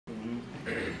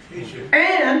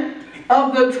And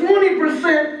of the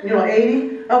 20%,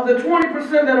 80, of the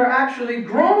 20% that are actually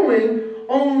growing,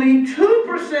 only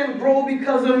 2% grow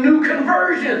because of new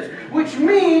conversions, which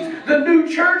means the new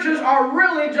churches are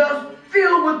really just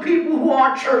filled with people who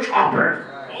are church hoppers.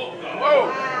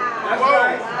 Whoa! That's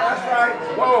right. That's right.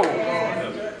 Whoa!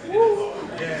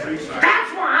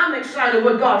 That's why I'm excited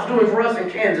what God's doing for us in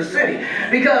Kansas City,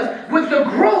 because with the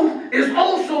growth is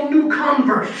also new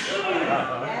converts.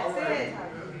 That's it.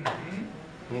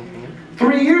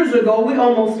 3 years ago, we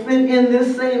almost fit in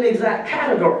this same exact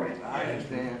category. I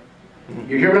understand.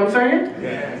 You hear what I'm saying?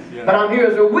 Yes. But I'm here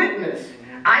as a witness.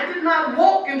 I did not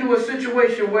walk into a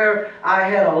situation where I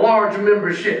had a large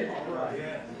membership.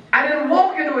 I didn't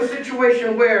walk into a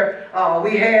situation where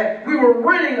we were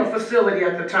renting a facility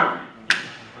at the time.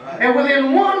 And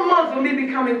within 1 month of me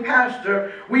becoming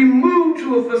pastor, we moved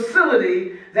to a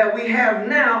facility that we have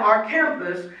now, our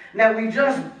campus, that we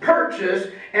just purchased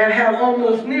and have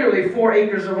almost nearly 4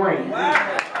 acres of land.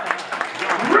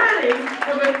 Ready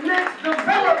for the next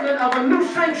development of a new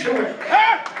sanctuary.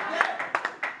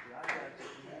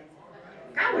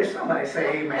 I wish somebody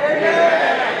say amen.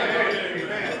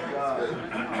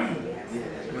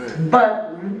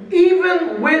 But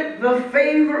even with the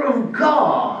favor of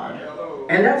God,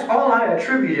 and that's all I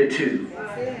attribute it to,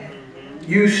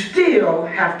 you still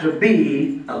have to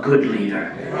be a good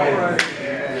leader.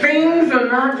 Things are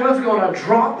not just going to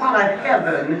drop out of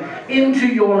heaven into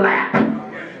your lap.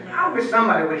 I wish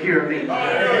somebody would hear me.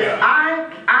 I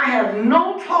have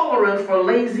no tolerance for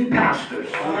lazy pastors.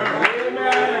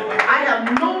 I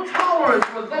have no tolerance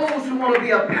for those who want to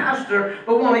be a pastor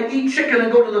but want to eat chicken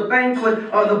and go to the banquet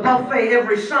or the buffet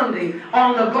every Sunday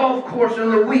on the golf course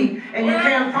in the week, and you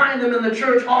can't find them in the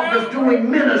church office doing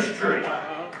ministry.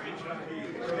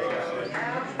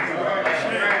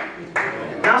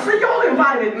 Now, see, y'all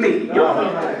invited me. Y'all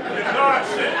invited me.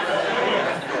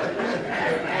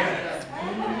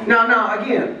 Now,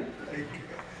 again,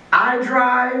 I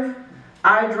drive a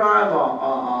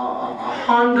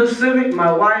Honda Civic.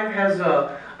 My wife has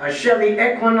a Chevy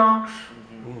Equinox.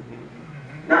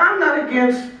 Now, I'm not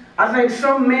against, I think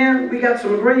some men, we got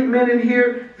some great men in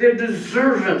here, they're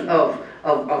deserving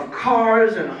of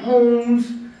cars and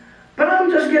homes. But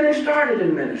I'm just getting started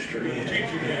in ministry.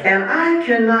 And I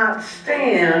cannot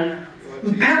stand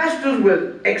pastors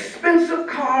with expensive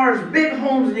cars, big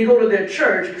homes, and you go to their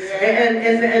church, and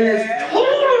it's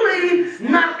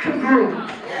totally not congruent.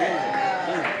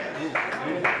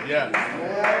 Yes.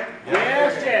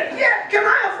 Yeah, can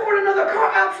I afford another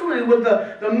car? Absolutely. With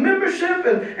the membership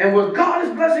and what God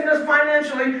is blessing us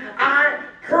financially, I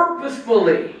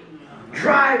purposefully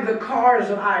drive the cars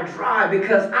that I drive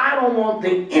because I don't want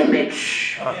the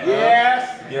image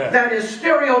that is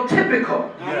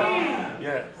stereotypical.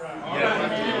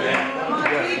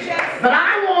 But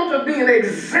I want to be an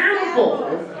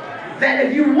example that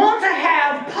if you want to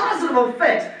have positive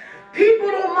effects, people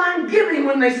don't mind giving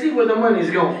when they see where the money's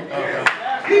going.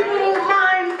 People don't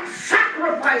mind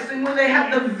sacrificing when they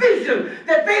have the vision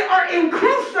that they are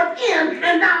inclusive in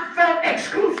and not felt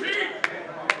exclusive.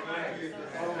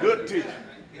 Good teacher.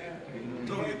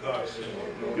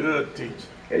 Good teacher.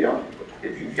 Hey,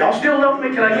 y'all still love me?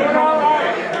 Can I get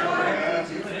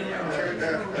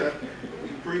it?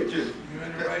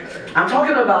 I'm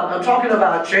talking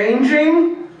about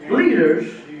changing leaders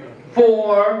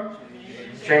for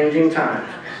changing times.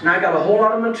 Now I got a whole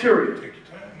lot of material.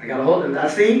 I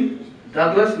see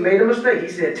Douglas made a mistake. He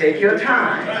said, take your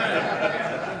time.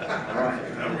 All right.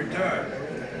 I'm retired.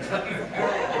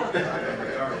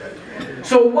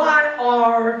 So why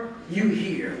are you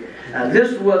here?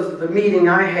 This was the meeting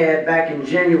I had back in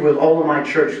January with all of my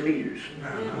church leaders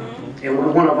in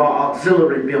one of our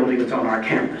auxiliary buildings on our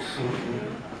campus.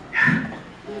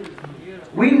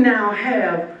 We now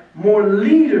have more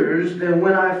leaders than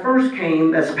when I first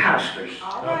came as pastors.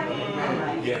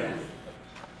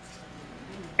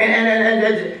 And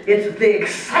it's the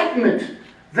excitement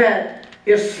that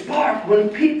is sparked when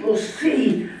people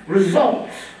see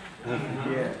results.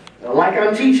 Like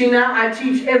I'm teaching now, I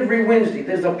teach every Wednesday.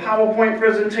 There's a PowerPoint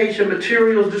presentation,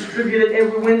 materials distributed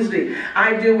every Wednesday.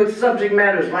 I deal with subject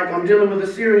matters like I'm dealing with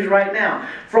a series right now,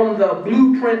 from the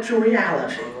blueprint to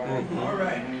reality. All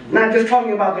right. Not just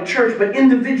talking about the church, but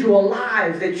individual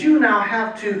lives that you now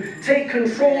have to take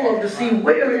control of to see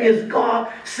where is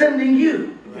God sending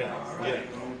you.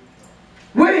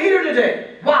 We're here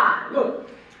today. Why? Look.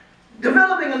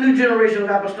 Developing a new generation of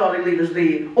apostolic leaders,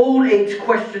 the old age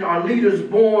question, are leaders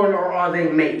born or are they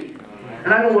made?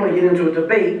 And I don't want to get into a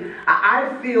debate.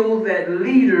 I feel that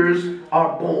leaders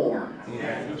are born.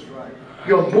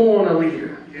 You're born a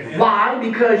leader. Why?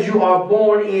 Because you are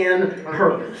born in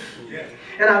purpose.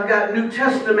 And I've got New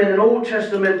Testament and Old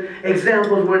Testament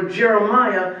examples where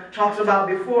Jeremiah talks about,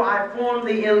 before I formed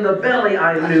thee in the belly,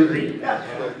 I knew thee.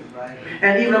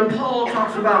 And even Paul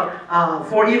talks about,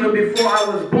 for even before I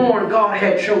was born, God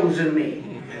had chosen me.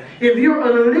 If you're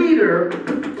a leader,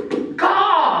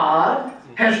 God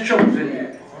has chosen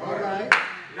you.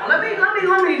 Now let me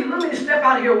step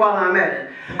out here while I'm at it.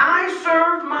 I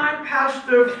served my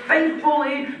pastor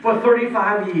faithfully for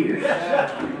 35 years.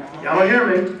 Y'all don't hear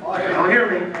me? Y'all don't hear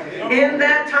me? In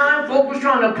that time, folk was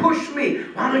trying to push me.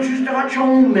 Why don't you start your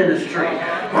own ministry?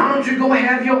 Why don't you go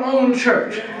have your own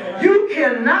church? You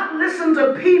cannot listen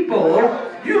to people.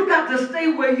 You've got to stay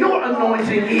where your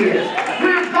anointing is,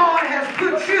 where God has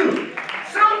put you.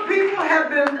 Some people have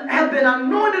been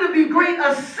anointed to be great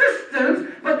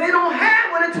assistants, but they don't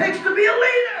have what it takes to be a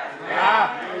leader.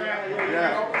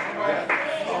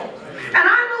 And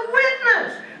I'm a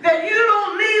witness that you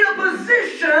don't need a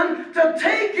position to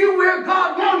take you where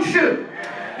God wants you.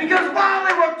 Because while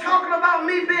they were talking about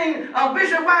me being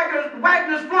Bishop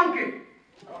Wagner's flunky,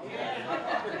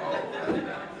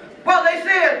 well, they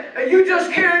said, you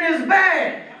just carrying his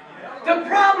bag. The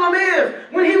problem is,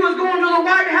 when he was going to the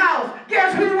White House,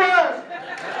 guess who was?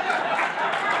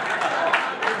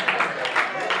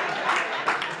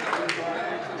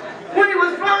 When he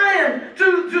was flying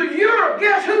to Europe,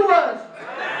 guess who was?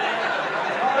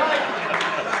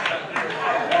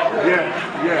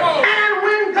 And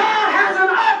when God has an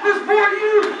office for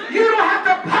you, you don't have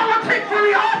to politic for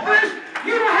the office.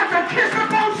 You don't have to kiss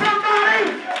up on somebody.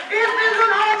 If there's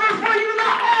an office for you, the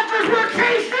office will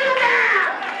chase you down.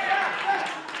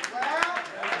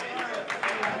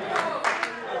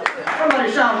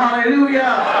 Somebody shout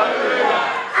hallelujah.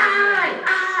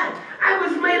 I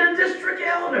was made a district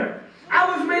elder. I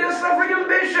was made a suffragan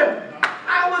bishop.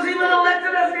 I was even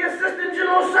elected as the assistant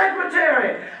general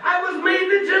secretary. I was made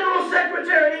the general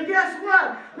secretary. And guess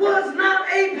what? Was not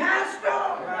a pastor.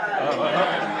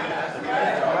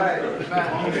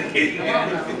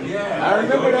 I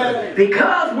remember that.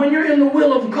 Because when you're in the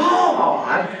will of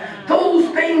God, those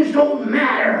things don't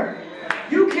matter.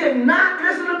 You cannot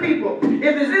listen to people. If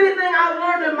there's anything I've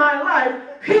learned in my life,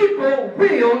 people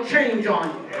will change on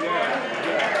you.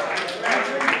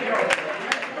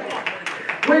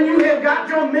 When you have got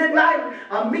your midnight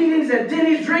meetings at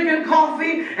Denny's drinking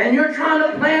coffee and you're trying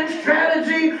to plan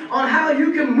strategy on how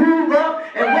you can move up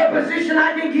and what position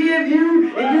I can give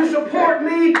you and you support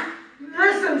me,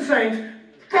 listen, saints,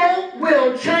 folk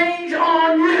will change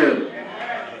on you.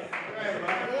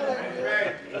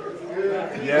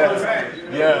 Yes.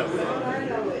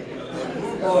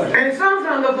 And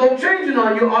sometimes the folk changing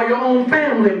on you are your own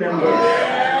family members.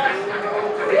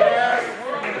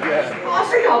 I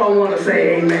see y'all don't want to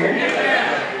say amen.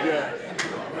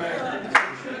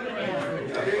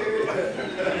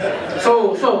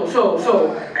 So,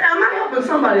 am I helping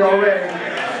somebody already?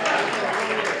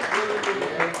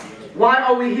 Why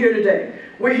are we here today?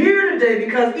 We're here today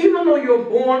because even though you're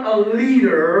born a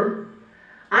leader,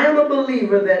 I am a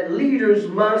believer that leaders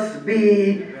must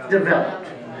be developed.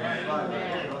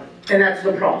 And that's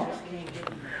the problem.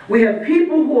 We have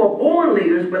people who are born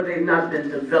leaders, but they've not been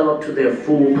developed to their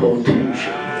full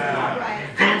potential.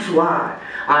 That's why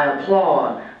I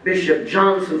applaud Bishop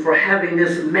Johnson for having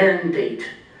this mandate.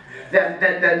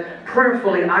 That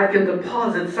prayerfully I can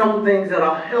deposit some things that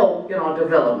will help in our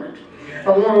development.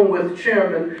 Along with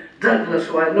Chairman Douglas,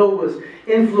 who I know was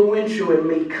influential in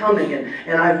me coming.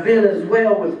 And I've been as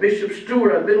well with Bishop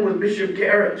Stewart. I've been with Bishop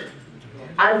Garrett.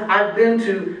 I've been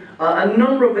to a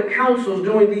number of the councils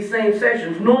doing these same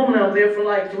sessions. Normally I'm there for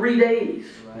like 3 days.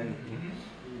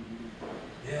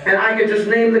 And I could just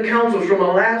name the councils from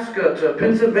Alaska to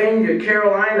Pennsylvania,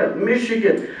 Carolina,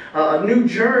 Michigan, New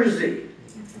Jersey,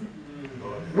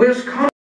 Wisconsin.